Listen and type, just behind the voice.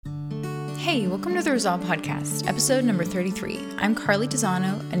Hey, welcome to the Resolve Podcast, episode number 33. I'm Carly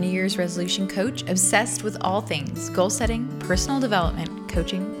Tizano, a New Year's resolution coach obsessed with all things goal setting, personal development,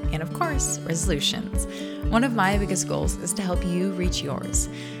 coaching, and of course, resolutions. One of my biggest goals is to help you reach yours.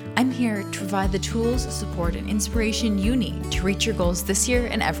 I'm here to provide the tools, support, and inspiration you need to reach your goals this year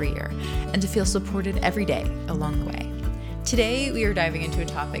and every year, and to feel supported every day along the way. Today, we are diving into a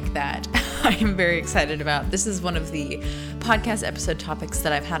topic that I am very excited about. This is one of the podcast episode topics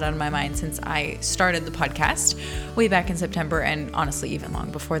that I've had on my mind since I started the podcast way back in September, and honestly, even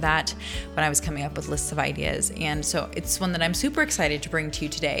long before that, when I was coming up with lists of ideas. And so it's one that I'm super excited to bring to you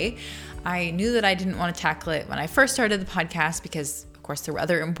today. I knew that I didn't want to tackle it when I first started the podcast because of course, there were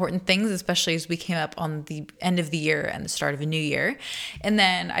other important things, especially as we came up on the end of the year and the start of a new year. And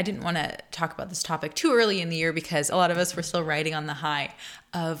then I didn't want to talk about this topic too early in the year because a lot of us were still riding on the high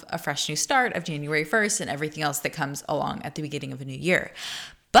of a fresh new start of January 1st and everything else that comes along at the beginning of a new year.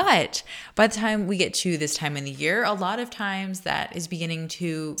 But by the time we get to this time in the year, a lot of times that is beginning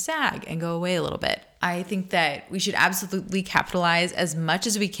to sag and go away a little bit. I think that we should absolutely capitalize as much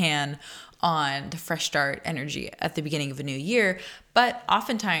as we can on the fresh start energy at the beginning of a new year. But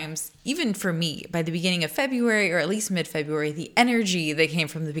oftentimes, even for me, by the beginning of February or at least mid-February, the energy that came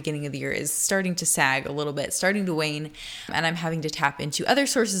from the beginning of the year is starting to sag a little bit, starting to wane. And I'm having to tap into other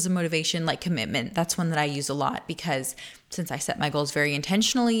sources of motivation like commitment. That's one that I use a lot because since I set my goals very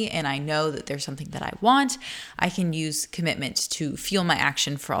intentionally and I know that there's something that I want, I can use commitment to fuel my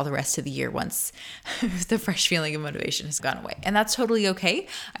action for all the rest of the year once the fresh feeling of motivation has gone away. And that's totally okay.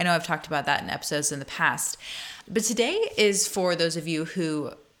 I know I've talked about that in episodes in the past. But today is for those of you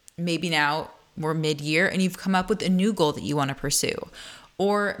who maybe now we're mid-year and you've come up with a new goal that you want to pursue.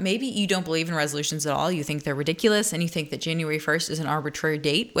 Or maybe you don't believe in resolutions at all. You think they're ridiculous and you think that January 1st is an arbitrary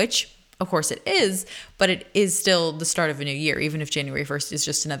date, which of course it is, but it is still the start of a new year. Even if January 1st is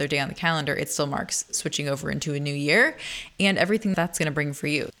just another day on the calendar, it still marks switching over into a new year and everything that's going to bring for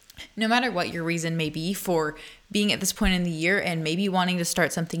you. No matter what your reason may be for being at this point in the year and maybe wanting to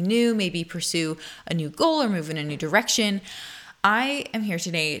start something new, maybe pursue a new goal or move in a new direction, I am here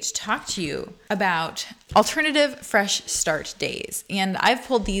today to talk to you about alternative fresh start days. And I've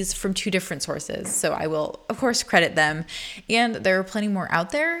pulled these from two different sources, so I will, of course, credit them. And there are plenty more out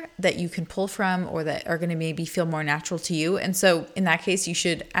there that you can pull from or that are going to maybe feel more natural to you. And so in that case, you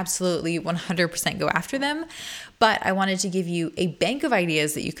should absolutely 100% go after them. But I wanted to give you a bank of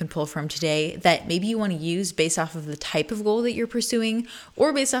ideas that you can pull from today that maybe you want to use based off of the type of goal that you're pursuing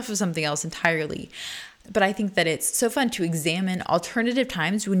or based off of something else entirely. But I think that it's so fun to examine alternative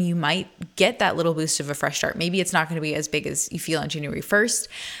times when you might get that little boost of a fresh start. Maybe it's not going to be as big as you feel on January 1st.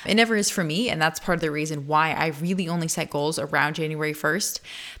 It never is for me. And that's part of the reason why I really only set goals around January 1st,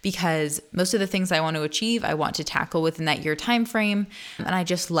 because most of the things I want to achieve, I want to tackle within that year time frame. And I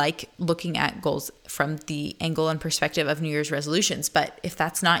just like looking at goals from the angle and perspective of New Year's resolutions. But if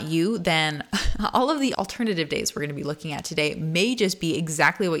that's not you, then all of the alternative days we're going to be looking at today may just be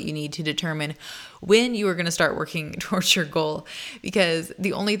exactly what you need to determine when you are going to start working towards your goal, because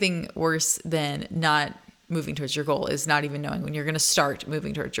the only thing worse than not moving towards your goal is not even knowing when you're going to start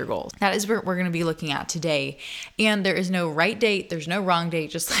moving towards your goal. That is what we're going to be looking at today. And there is no right date. There's no wrong date.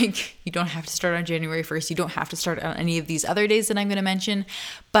 Just like you don't have to start on January 1st. You don't have to start on any of these other days that I'm going to mention.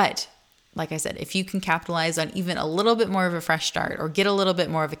 But like I said, if you can capitalize on even a little bit more of a fresh start or get a little bit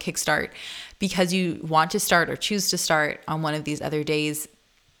more of a kickstart because you want to start or choose to start on one of these other days,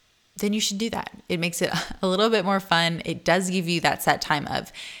 then you should do that. It makes it a little bit more fun. It does give you that set time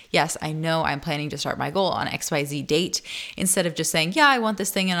of, yes, I know I'm planning to start my goal on XYZ date, instead of just saying, yeah, I want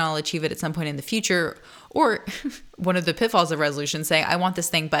this thing and I'll achieve it at some point in the future. Or one of the pitfalls of resolution saying, I want this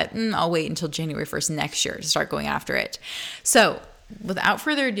thing, but I'll wait until January 1st next year to start going after it. So without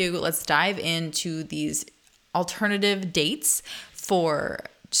further ado, let's dive into these alternative dates for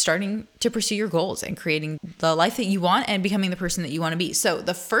starting to pursue your goals and creating the life that you want and becoming the person that you want to be. So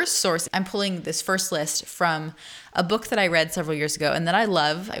the first source, I'm pulling this first list from a book that I read several years ago and that I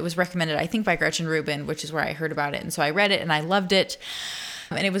love. It was recommended, I think, by Gretchen Rubin, which is where I heard about it. And so I read it and I loved it.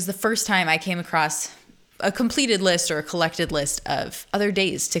 And it was the first time I came across a completed list or a collected list of other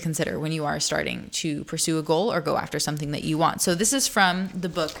days to consider when you are starting to pursue a goal or go after something that you want. So this is from the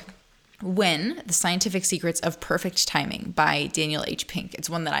book When: The Scientific Secrets of Perfect Timing by Daniel H. Pink. It's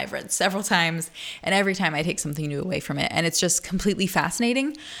one that I've read several times, and every time I take something new away from it. And it's just completely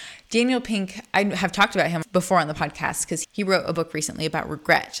fascinating Daniel Pink, I have talked about him before on the podcast because he wrote a book recently about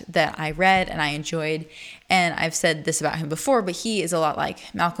regret that I read and I enjoyed. And I've said this about him before, but he is a lot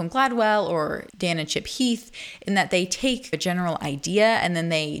like Malcolm Gladwell or Dan and Chip Heath in that they take a general idea and then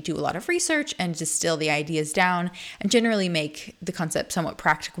they do a lot of research and distill the ideas down and generally make the concept somewhat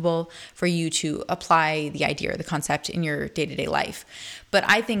practicable for you to apply the idea or the concept in your day-to-day life. But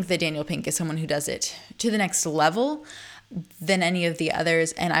I think that Daniel Pink is someone who does it to the next level than any of the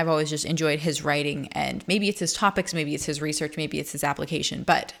others. And I've always just enjoyed his writing, and maybe it's his topics, maybe it's his research, maybe it's his application,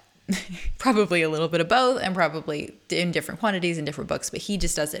 but probably a little bit of both and probably in different quantities in different books, but he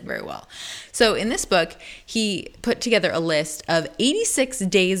just does it very well. So in this book, he put together a list of 86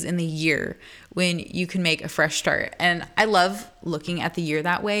 days in the year when you can make a fresh start. And I love looking at the year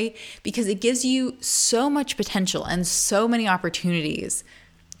that way because it gives you so much potential and so many opportunities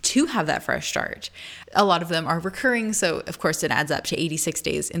to have that fresh start. A lot of them are recurring, so of course it adds up to 86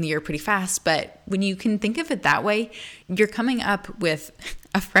 days in the year pretty fast, but when you can think of it that way, you're coming up with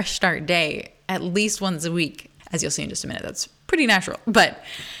a fresh start day at least once a week. As you'll see in just a minute, that's pretty natural, but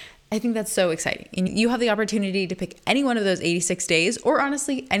I think that's so exciting. And you have the opportunity to pick any one of those 86 days, or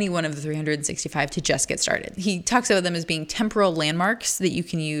honestly, any one of the 365 to just get started. He talks about them as being temporal landmarks that you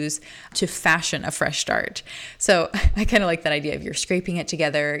can use to fashion a fresh start. So I kind of like that idea of you're scraping it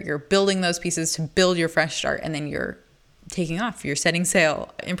together, you're building those pieces to build your fresh start, and then you're taking off, you're setting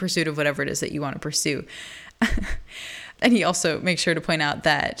sail in pursuit of whatever it is that you want to pursue. And he also makes sure to point out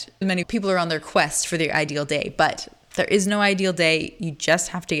that many people are on their quest for their ideal day, but there is no ideal day. You just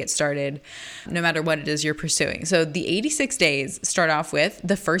have to get started no matter what it is you're pursuing. So the 86 days start off with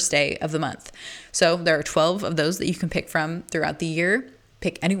the first day of the month. So there are 12 of those that you can pick from throughout the year.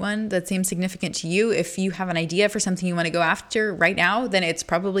 Pick anyone that seems significant to you. If you have an idea for something you want to go after right now, then it's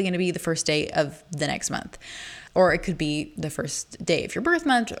probably going to be the first day of the next month. Or it could be the first day of your birth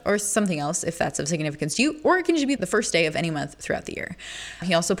month or something else if that's of significance to you, or it can just be the first day of any month throughout the year.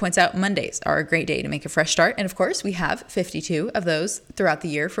 He also points out Mondays are a great day to make a fresh start. And of course, we have 52 of those throughout the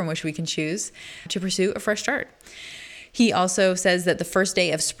year from which we can choose to pursue a fresh start. He also says that the first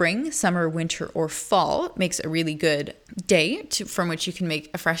day of spring, summer, winter, or fall makes a really good day from which you can make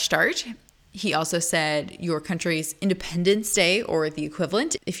a fresh start. He also said your country's Independence Day or the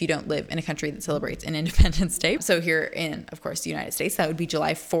equivalent if you don't live in a country that celebrates an Independence Day. So here in, of course, the United States, that would be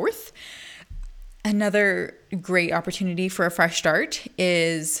July 4th. Another great opportunity for a fresh start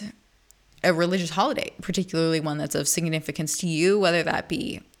is a religious holiday, particularly one that's of significance to you, whether that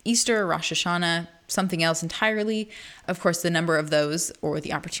be Easter, Rosh Hashanah, something else entirely. Of course, the number of those or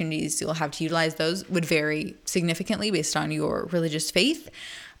the opportunities you'll have to utilize those would vary significantly based on your religious faith.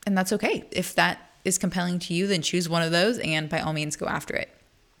 And that's okay. If that is compelling to you, then choose one of those and by all means go after it.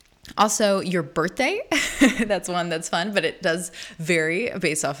 Also, your birthday, that's one that's fun, but it does vary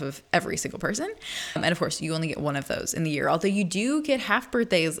based off of every single person. And of course, you only get one of those in the year, although you do get half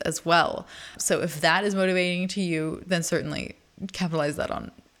birthdays as well. So if that is motivating to you, then certainly capitalize that on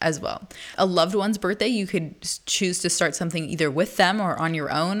as well. A loved one's birthday, you could choose to start something either with them or on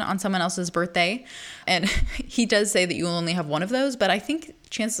your own on someone else's birthday. And he does say that you will only have one of those, but I think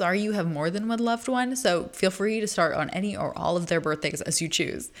chances are you have more than one loved one. So feel free to start on any or all of their birthdays as you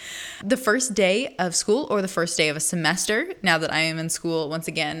choose. The first day of school or the first day of a semester. Now that I am in school, once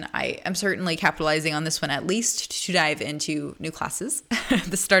again, I am certainly capitalizing on this one at least to dive into new classes at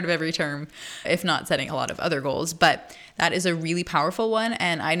the start of every term, if not setting a lot of other goals. But that is a really powerful one.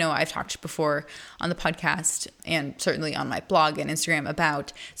 And I know I've talked before on the podcast and certainly on my blog and Instagram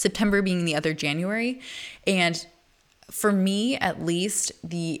about September being the other January. And for me, at least,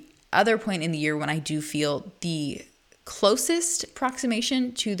 the other point in the year when I do feel the closest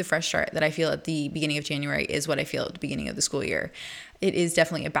approximation to the fresh start that I feel at the beginning of January is what I feel at the beginning of the school year. It is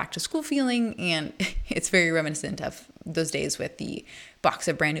definitely a back to school feeling, and it's very reminiscent of those days with the box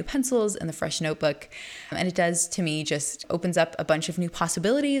of brand new pencils and the fresh notebook. And it does, to me, just opens up a bunch of new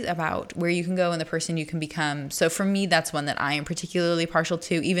possibilities about where you can go and the person you can become. So for me, that's one that I am particularly partial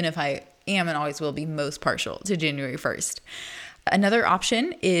to, even if I am and always will be most partial to January 1st. Another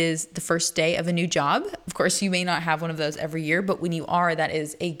option is the first day of a new job. Of course, you may not have one of those every year, but when you are, that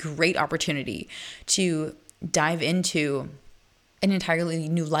is a great opportunity to dive into an entirely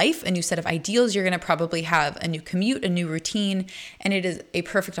new life, a new set of ideals. You're going to probably have a new commute, a new routine, and it is a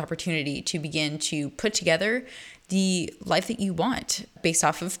perfect opportunity to begin to put together the life that you want based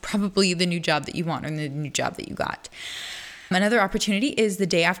off of probably the new job that you want or the new job that you got. Another opportunity is the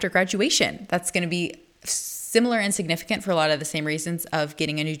day after graduation. That's going to be similar and significant for a lot of the same reasons of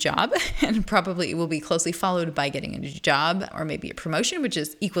getting a new job, and probably it will be closely followed by getting a new job or maybe a promotion, which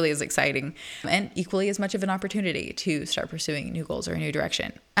is equally as exciting and equally as much of an opportunity to start pursuing new goals or a new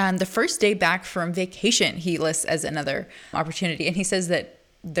direction. The first day back from vacation, he lists as another opportunity, and he says that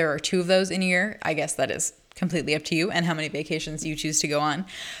there are 2 of those in a year. I guess that is completely up to you and how many vacations you choose to go on.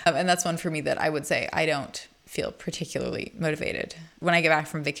 And that's one for me that I would say I don't feel particularly motivated when I get back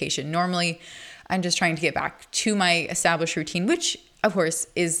from vacation. Normally, I'm just trying to get back to my established routine, which of course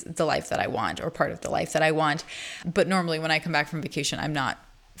is the life that I want or part of the life that I want. But normally when I come back from vacation, I'm not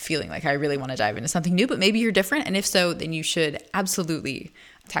feeling like I really want to dive into something new, but maybe you're different. And if so, then you should absolutely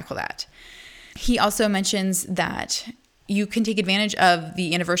tackle that. He also mentions that you can take advantage of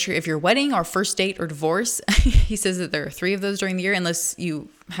the anniversary of your wedding or first date or divorce. He says that there are 3 of those during the year. Unless you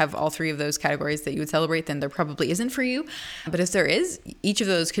have all 3 of those categories that you would celebrate, then there probably isn't for you. But if there is, each of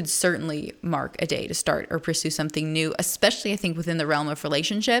those could certainly mark a day to start or pursue something new, especially I think within the realm of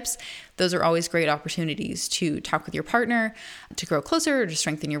relationships. Those are always great opportunities to talk with your partner, to grow closer, or to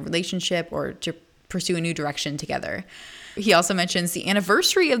strengthen your relationship, or to pursue a new direction together. He also mentions the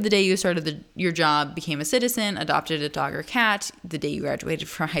anniversary of the day you started your job, became a citizen, adopted a dog or cat, the day you graduated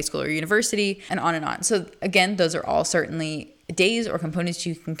from high school or university, and on and on. So again, those are all certainly days or components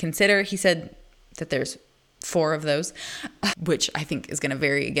you can consider. He said that there's 4 of those, which I think is going to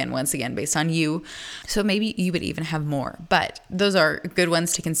vary once again, based on you. So maybe you would even have more, but those are good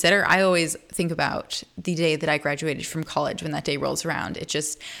ones to consider. I always think about the day that I graduated from college. When that day rolls around, it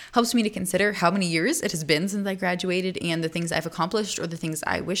just helps me to consider how many years it has been since I graduated and the things I've accomplished or the things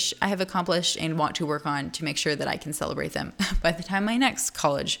I wish I have accomplished and want to work on to make sure that I can celebrate them by the time my next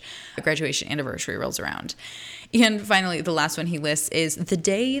college graduation anniversary rolls around. And finally, the last one he lists is the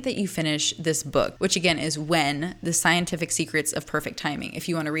day that you finish this book, which again is When: The Scientific Secrets of Perfect Timing. If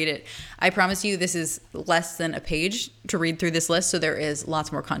you want to read it, I promise you this is less than a page to read through this list. So there is lots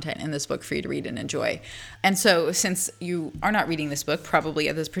more content in this book for you to read and enjoy. And so since you are not reading this book, probably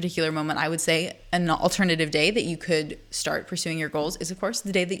at this particular moment, I would say an alternative day that you could start pursuing your goals is, of course,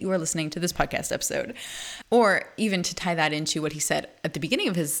 the day that you are listening to this podcast episode. Or even to tie that into what he said at the beginning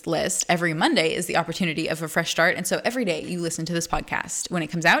of his list, every Monday is the opportunity of a fresh start. And so every day you listen to this podcast when it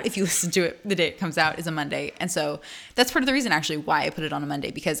comes out, if you listen to it the day it comes out, is a Monday. And so that's part of the reason actually why I put it on a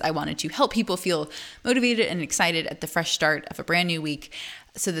Monday, because I wanted to help people feel motivated and excited at the fresh start of a brand new week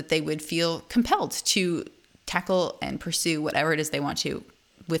so that they would feel compelled to tackle and pursue whatever it is they want to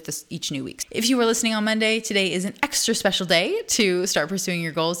with each new week. If you were listening on Monday, today is an extra special day to start pursuing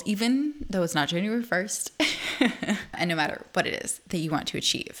your goals, even though it's not January 1st, and no matter what it is that you want to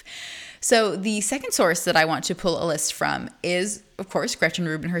achieve. So the second source that I want to pull a list from is, of course, Gretchen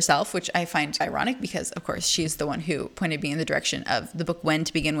Rubin herself, which I find ironic because, of course, she's the one who pointed me in the direction of the book When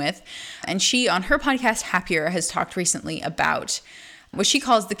to begin with. And she, on her podcast Happier, has talked recently about what she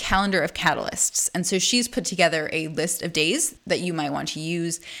calls the calendar of catalysts. And so she's put together a list of days that you might want to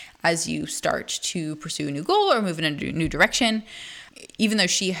use as you start to pursue a new goal or move in a new direction. Even though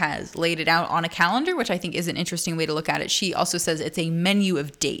she has laid it out on a calendar, which I think is an interesting way to look at it, she also says it's a menu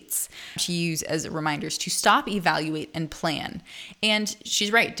of dates to use as reminders to stop, evaluate, and plan. And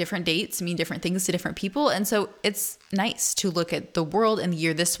she's right, different dates mean different things to different people. And so it's nice to look at the world and the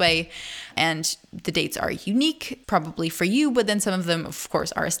year this way. And the dates are unique, probably for you, but then some of them, of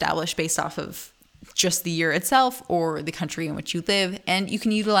course, are established based off of just the year itself or the country in which you live, and you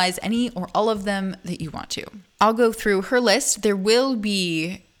can utilize any or all of them that you want to. I'll go through her list. There will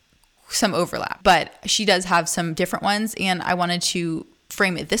be some overlap, but she does have some different ones, and I wanted to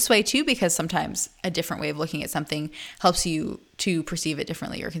frame it this way too, because sometimes a different way of looking at something helps you to perceive it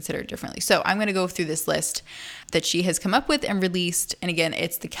differently or consider it differently. So I'm going to go through this list that she has come up with and released. And again,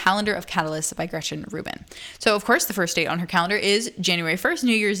 it's the Calendar of Catalysts by Gretchen Rubin. So of course, the first date on her calendar is January 1st,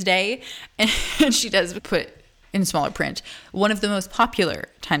 New Year's Day. And she does put in smaller print, one of the most popular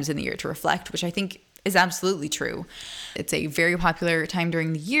times in the year to reflect, which I think is absolutely true. It's a very popular time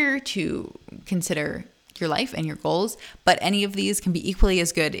during the year to consider your life and your goals, but any of these can be equally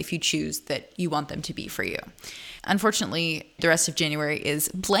as good if you choose that you want them to be for you. Unfortunately, the rest of January is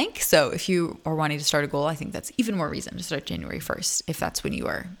blank, so if you are wanting to start a goal, I think that's even more reason to start January 1st, if that's when you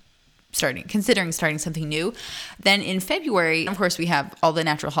are considering starting something new. Then in February, of course, we have all the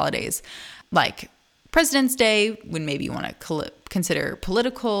natural holidays like President's Day, when maybe you want to consider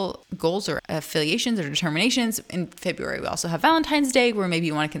political goals or affiliations or determinations. In February, we also have Valentine's Day, where maybe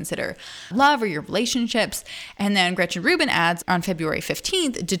you want to consider love or your relationships. And then Gretchen Rubin adds on February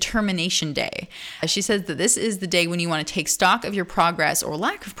 15th, Determination Day. She says that this is the day when you want to take stock of your progress or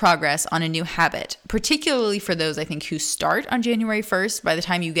lack of progress on a new habit, particularly for those, I think, who start on January 1st. By the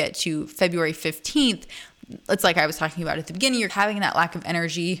time you get to February 15th, it's like I was talking about at the beginning, you're having that lack of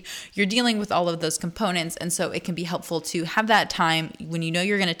energy, you're dealing with all of those components. And so it can be helpful to have that time when you know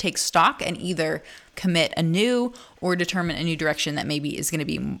you're going to take stock and either commit anew or determine a new direction that maybe is going to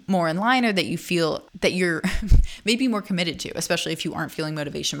be more in line, or that you feel that you're maybe more committed to, especially if you aren't feeling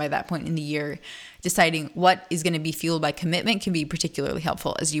motivation by that point in the year. Deciding what is going to be fueled by commitment can be particularly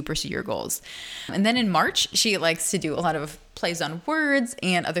helpful as you pursue your goals. And then in March, she likes to do a lot of plays on words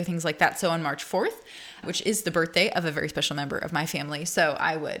and other things like that. So on March 4th, which is the birthday of a very special member of my family, so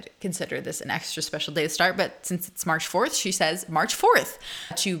I would consider this an extra special day to start. But since it's March 4th, she says March 4th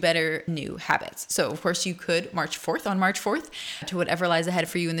to better new habits. So of course you could March 4th on March 4th to whatever lies ahead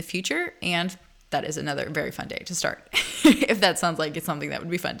for you in the future. And that is another very fun day to start, if that sounds like it's something that would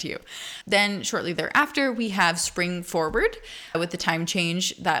be fun to you. Then shortly thereafter, we have Spring Forward with the time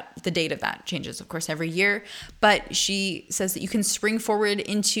change, that the date of that changes, of course, every year. But she says that you can spring forward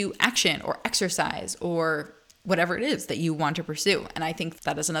into action or exercise or whatever it is that you want to pursue. And I think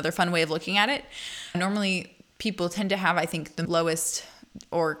that is another fun way of looking at it. Normally, people tend to have, I think, the lowest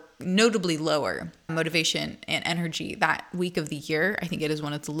or notably lower motivation and energy that week of the year. I think it is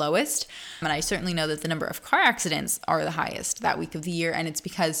one of the lowest. And I certainly know that the number of car accidents are the highest that week of the year. And it's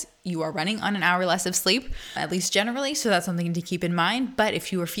because you are running on an hour less of sleep, at least generally. So that's something to keep in mind. But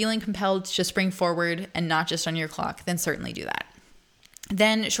if you are feeling compelled to spring forward and not just on your clock, then certainly do that.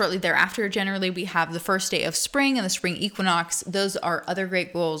 Then shortly thereafter, generally, we have the first day of spring and the spring equinox. Those are other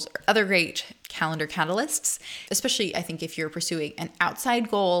great goals, other great calendar catalysts, especially I think if you're pursuing an outside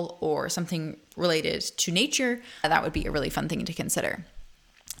goal or something related to nature, that would be a really fun thing to consider.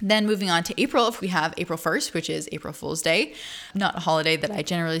 Then moving on to April, we have April 1st, which is April Fool's Day. Not a holiday that I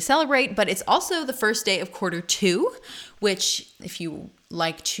generally celebrate, but it's also the first day of quarter 2, which if you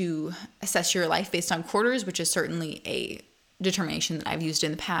like to assess your life based on quarters, which is certainly a determination that I've used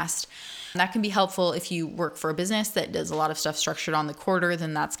in the past. That can be helpful if you work for a business that does a lot of stuff structured on the quarter,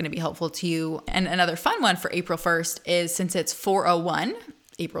 then that's going to be helpful to you. And another fun one for April 1st is, since it's 401,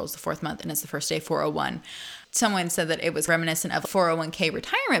 April is the 4th month and it's the first day 401. Someone said that it was reminiscent of 401k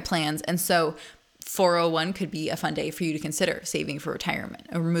retirement plans. And so 401 could be a fun day for you to consider saving for retirement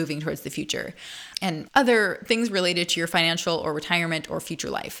or moving towards the future and other things related to your financial or retirement or future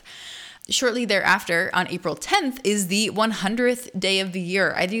life. Shortly thereafter, on April 10th, is the 100th day of the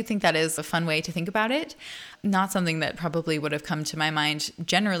year. I do think that is a fun way to think about it. Not something that probably would have come to my mind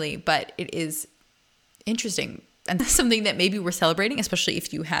generally, but it is interesting and something that maybe we're celebrating, especially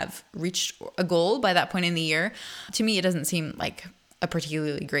if you have reached a goal by that point in the year. To me, it doesn't seem like a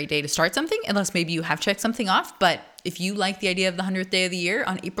particularly great day to start something, unless maybe you have checked something off. But if you like the idea of the 100th day of the year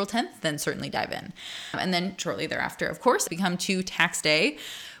on April 10th, then certainly dive in. And then shortly thereafter, of course, we come to tax day,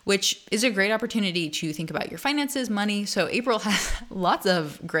 which is a great opportunity to think about your finances, money. So April has lots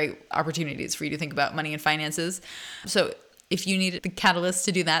of great opportunities for you to think about money and finances. So if you need the catalyst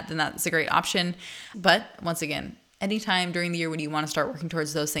to do that, then that's a great option. But once again, anytime during the year when you want to start working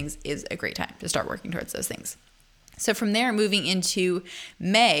towards those things is a great time to start working towards those things. So from there, moving into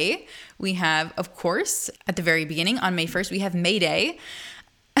May, we have, of course, at the very beginning on May 1st, we have May Day,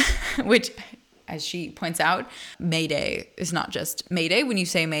 which, as she points out, May Day is not just May Day. When you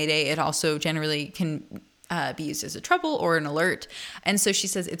say May Day, it also generally can be used as a trouble or an alert. And so she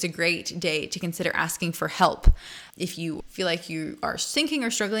says it's a great day to consider asking for help. If you feel like you are sinking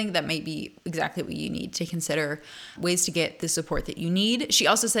or struggling, that may be exactly what you need to consider ways to get the support that you need. She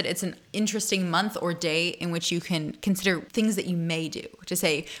also said it's an interesting month or day in which you can consider things that you may do, to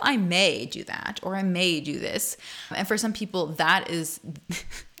say, I may do that, or I may do this. And for some people, that is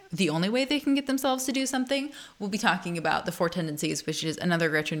the only way they can get themselves to do something. We'll be talking about the 4 tendencies, which is another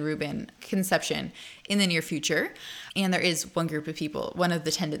Gretchen Rubin conception in the near future. And there is one group of people, one of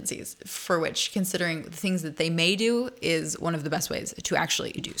the tendencies for which considering the things that they may do is one of the best ways to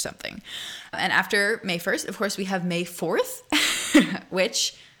actually do something. And after May 1st, of course, we have May 4th,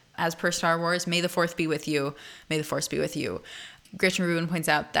 which, as per Star Wars, may the 4th be with you, may the Force be with you. Gretchen Rubin points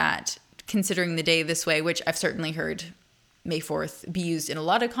out that considering the day this way, which I've certainly heard May 4th be used in a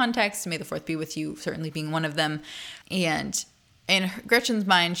lot of contexts, may the 4th be with you certainly being one of them. And in Gretchen's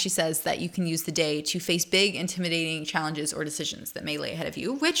mind, she says that you can use the day to face big, intimidating challenges or decisions that may lay ahead of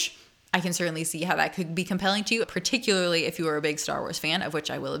you, which I can certainly see how that could be compelling to you, particularly if you are a big Star Wars fan, of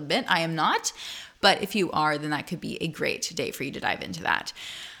which I will admit I am not. But if you are, then that could be a great day for you to dive into that.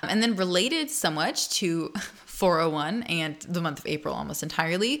 And then related somewhat to 401 and the month of April almost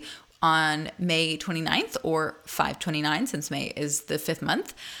entirely, on May 29th, or 5/29, since May is the 5th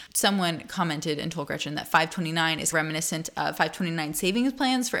month. Someone commented and told Gretchen that 5/29 is reminiscent of 5/29 savings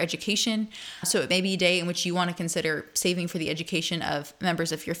plans for education. So it may be a day in which you want to consider saving for the education of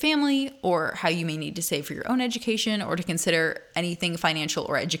members of your family, or how you may need to save for your own education, or to consider anything financial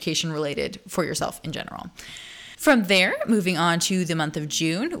or education related for yourself in general. From there, moving on to the month of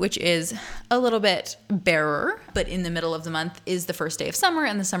June, which is a little bit barer, but in the middle of the month is the first day of summer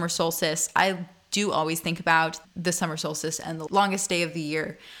and the summer solstice. I do always think about the summer solstice and the longest day of the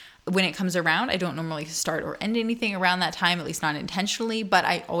year. When it comes around, I don't normally start or end anything around that time, at least not intentionally, but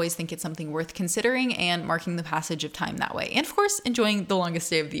I always think it's something worth considering and marking the passage of time that way. And of course, enjoying the longest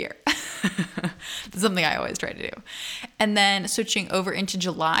day of the year. That's something I always try to do. And then switching over into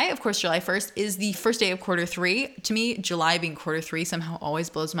July, of course, July 1st is the first day of quarter 3. To me, July being quarter 3 somehow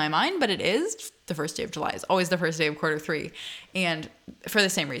always blows my mind, but it is. The first day of July is always the first day of quarter 3. And for the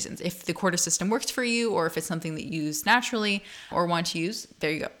same reasons, if the quarter system works for you, or if it's something that you use naturally or want to use,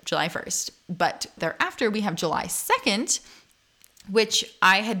 there you go, July 1st. But thereafter, we have July 2nd, which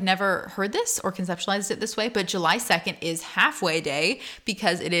I had never heard this or conceptualized it this way, but July 2nd is halfway day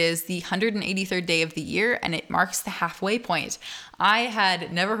because it is the 183rd day of the year and it marks the halfway point. I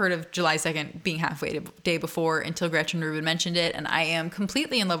had never heard of July 2nd being halfway day before until Gretchen Rubin mentioned it, and I am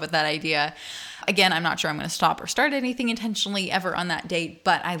completely in love with that idea. Again, I'm not sure I'm going to stop or start anything intentionally ever on that date,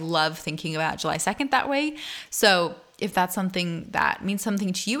 but I love thinking about July 2nd that way. So if that's something that means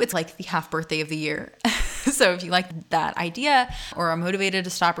something to you, it's like the half birthday of the year. So if you like that idea or are motivated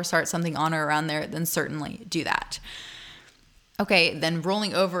to stop or start something on or around there, then certainly do that. Okay, then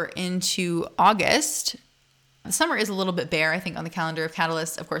rolling over into August. The summer is a little bit bare, I think, on the calendar of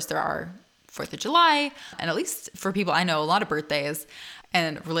Catalyst. Of course, there are 4th of July, and at least for people I know, a lot of birthdays.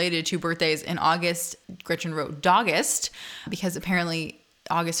 And related to birthdays in August, Gretchen wrote Dogust, because apparently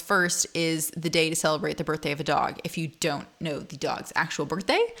August 1st is the day to celebrate the birthday of a dog. If you don't know the dog's actual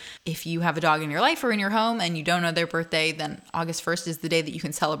birthday, if you have a dog in your life or in your home and you don't know their birthday, then August 1st is the day that you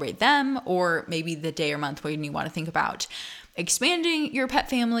can celebrate them, or maybe the day or month when you want to think about expanding your pet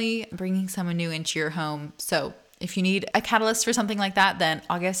family, bringing someone new into your home. So if you need a catalyst for something like that, then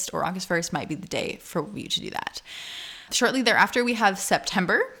August or August 1st might be the day for you to do that. Shortly thereafter, we have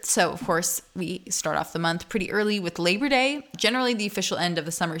September. So, of course, we start off the month pretty early with Labor Day, generally the official end of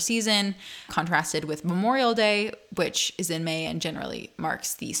the summer season, contrasted with Memorial Day, which is in May and generally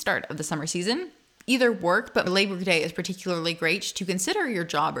marks the start of the summer season. Either work, but Labor Day is particularly great to consider your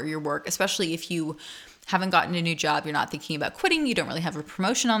job or your work, especially if you haven't gotten a new job, you're not thinking about quitting, you don't really have a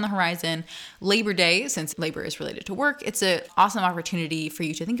promotion on the horizon. Labor Day, since labor is related to work, it's an awesome opportunity for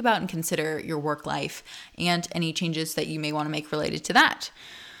you to think about and consider your work life and any changes that you may want to make related to that.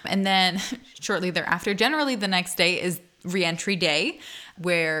 And then shortly thereafter, generally the next day is Reentry Day,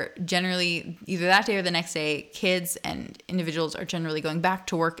 where generally either that day or the next day, kids and individuals are generally going back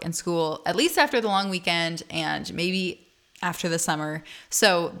to work and school, at least after the long weekend and maybe after the summer.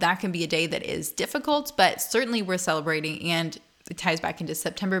 So that can be a day that is difficult, but certainly worth celebrating. And it ties back into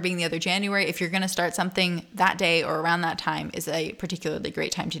September being the other January. If you're going to start something that day or around that time is a particularly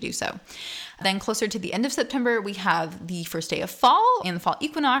great time to do so. Then closer to the end of September, we have the first day of fall and the fall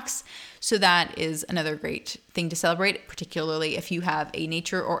equinox. So that is another great thing to celebrate, particularly if you have a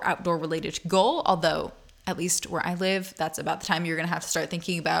nature or outdoor related goal, although at least where I live, that's about the time you're going to have to start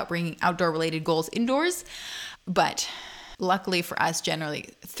thinking about bringing outdoor related goals indoors. But luckily for us, generally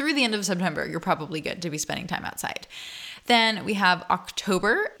through the end of September, you're probably good to be spending time outside. Then we have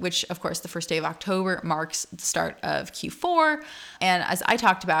October, which of course the first day of October marks the start of Q4. And as I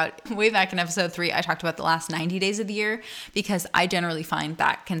talked about way back in episode 3, I talked about the last 90 days of the year because I generally find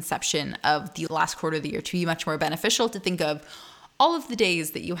that conception of the last quarter of the year to be much more beneficial, to think of all of the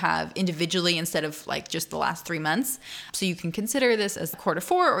days that you have individually instead of like just the last 3 months. So you can consider this as quarter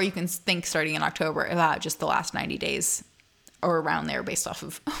 4, or you can think starting in October about just the last 90 days or around there based off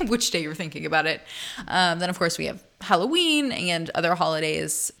of which day you're thinking about it. Then, of course, we have Halloween and other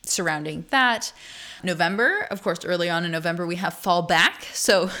holidays surrounding that. November, of course, early on in November, we have fall back.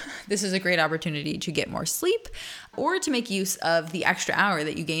 So this is a great opportunity to get more sleep or to make use of the extra hour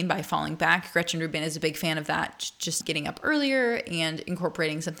that you gain by falling back. Gretchen Rubin is a big fan of that, just getting up earlier and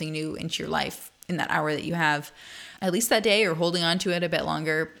incorporating something new into your life in that hour that you have at least that day, or holding on to it a bit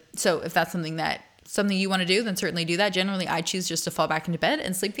longer. So if that's something you want to do, then certainly do that. Generally, I choose just to fall back into bed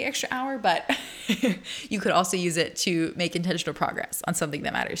and sleep the extra hour, but you could also use it to make intentional progress on something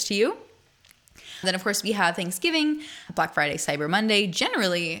that matters to you. Then, of course, we have Thanksgiving, Black Friday, Cyber Monday.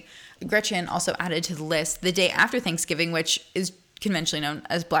 Generally, Gretchen also added to the list the day after Thanksgiving, which is conventionally known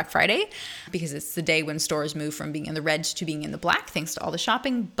as Black Friday, because it's the day when stores move from being in the red to being in the black, thanks to all the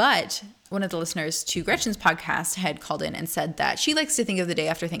shopping. But one of the listeners to Gretchen's podcast had called in and said that she likes to think of the day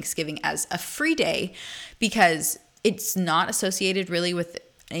after Thanksgiving as a free day because it's not associated really with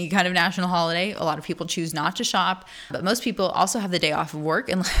any kind of national holiday. A lot of people choose not to shop, but most people also have the day off of work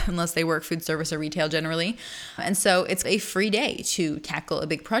unless they work food service or retail generally. And so it's a free day to tackle a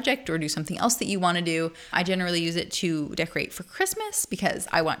big project or do something else that you want to do. I generally use it to decorate for Christmas because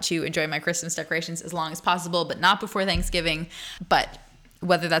I want to enjoy my Christmas decorations as long as possible, but not before Thanksgiving. But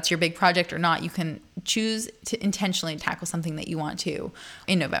whether that's your big project or not, you can choose to intentionally tackle something that you want to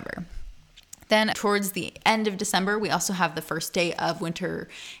in November. Then towards the end of December, we also have the first day of winter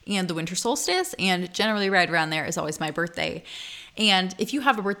and the winter solstice. And generally right around there is always my birthday. And if you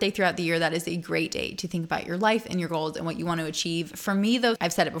have a birthday throughout the year, that is a great day to think about your life and your goals and what you want to achieve. For me, though,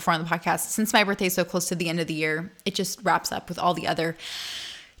 I've said it before on the podcast, since my birthday is so close to the end of the year, it just wraps up with all the other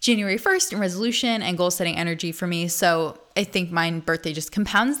January 1st and resolution and goal setting energy for me. So I think my birthday just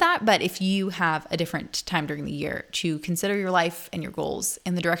compounds that. But if you have a different time during the year to consider your life and your goals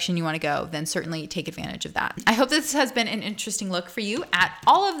in the direction you want to go, then certainly take advantage of that. I hope this has been an interesting look for you at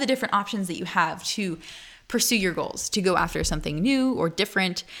all of the different options that you have to pursue your goals, to go after something new or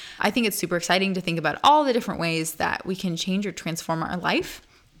different. I think it's super exciting to think about all the different ways that we can change or transform our life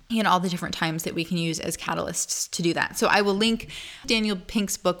and all the different times that we can use as catalysts to do that. So I will link Daniel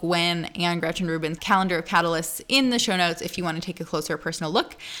Pink's book, When, and Gretchen Rubin's Calendar of Catalysts in the show notes if you want to take a closer personal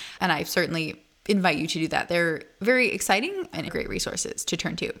look. And I certainly invite you to do that. They're very exciting and great resources to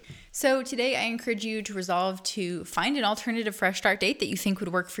turn to. So today I encourage you to resolve to find an alternative fresh start date that you think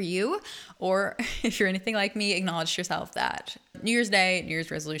would work for you. Or if you're anything like me, acknowledge to yourself that New Year's Day, New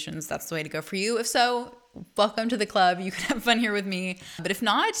Year's resolutions, that's the way to go for you. If so, welcome to the club. You can have fun here with me. But if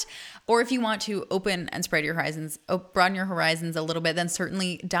not, or if you want to open and spread your horizons, broaden your horizons a little bit, then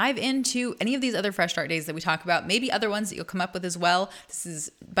certainly dive into any of these other fresh start days that we talk about, maybe other ones that you'll come up with as well. This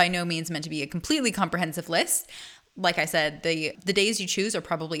is by no means meant to be a completely comprehensive list. Like I said, the days you choose are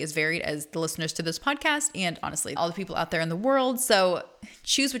probably as varied as the listeners to this podcast and honestly, all the people out there in the world. So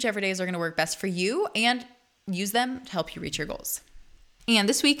choose whichever days are going to work best for you and use them to help you reach your goals. And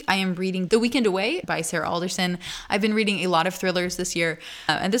this week I am reading The Weekend Away by Sarah Alderson. I've been reading a lot of thrillers this year,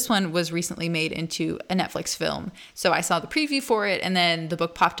 and this one was recently made into a Netflix film. So I saw the preview for it, and then the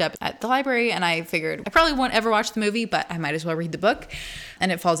book popped up at the library, and I figured I probably won't ever watch the movie, but I might as well read the book.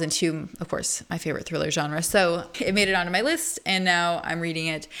 And it falls into, of course, my favorite thriller genre. So it made it onto my list, and now I'm reading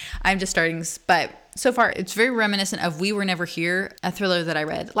it. I'm just starting, but so far, it's very reminiscent of We Were Never Here, a thriller that I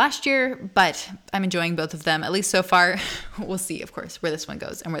read last year, but I'm enjoying both of them, at least so far. We'll see, of course, where this one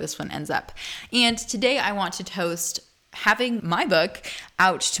goes and where this one ends up. And today I want to toast having my book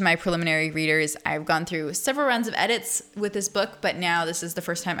out to my preliminary readers. I've gone through several rounds of edits with this book, but now this is the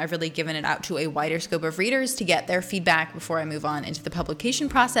first time I've really given it out to a wider scope of readers to get their feedback before I move on into the publication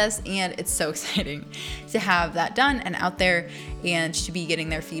process. And it's so exciting to have that done and out there and to be getting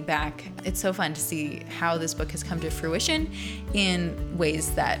their feedback. It's so fun to see how this book has come to fruition in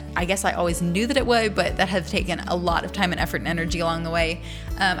ways that I guess I always knew that it would, but that have taken a lot of time and effort and energy along the way.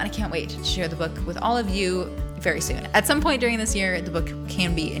 And I can't wait to share the book with all of you very soon. At some point during this year, the book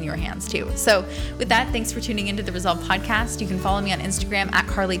can be in your hands too. So with that, thanks for tuning into the Resolve podcast. You can follow me on Instagram at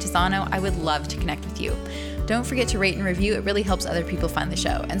Carly Tizano. I would love to connect with you. Don't forget to rate and review. It really helps other people find the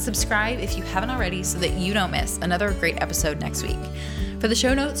show. And subscribe if you haven't already so that you don't miss another great episode next week. For the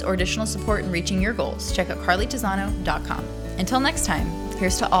show notes or additional support in reaching your goals, check out carlytizano.com. Until next time,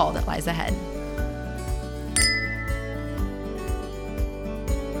 here's to all that lies ahead.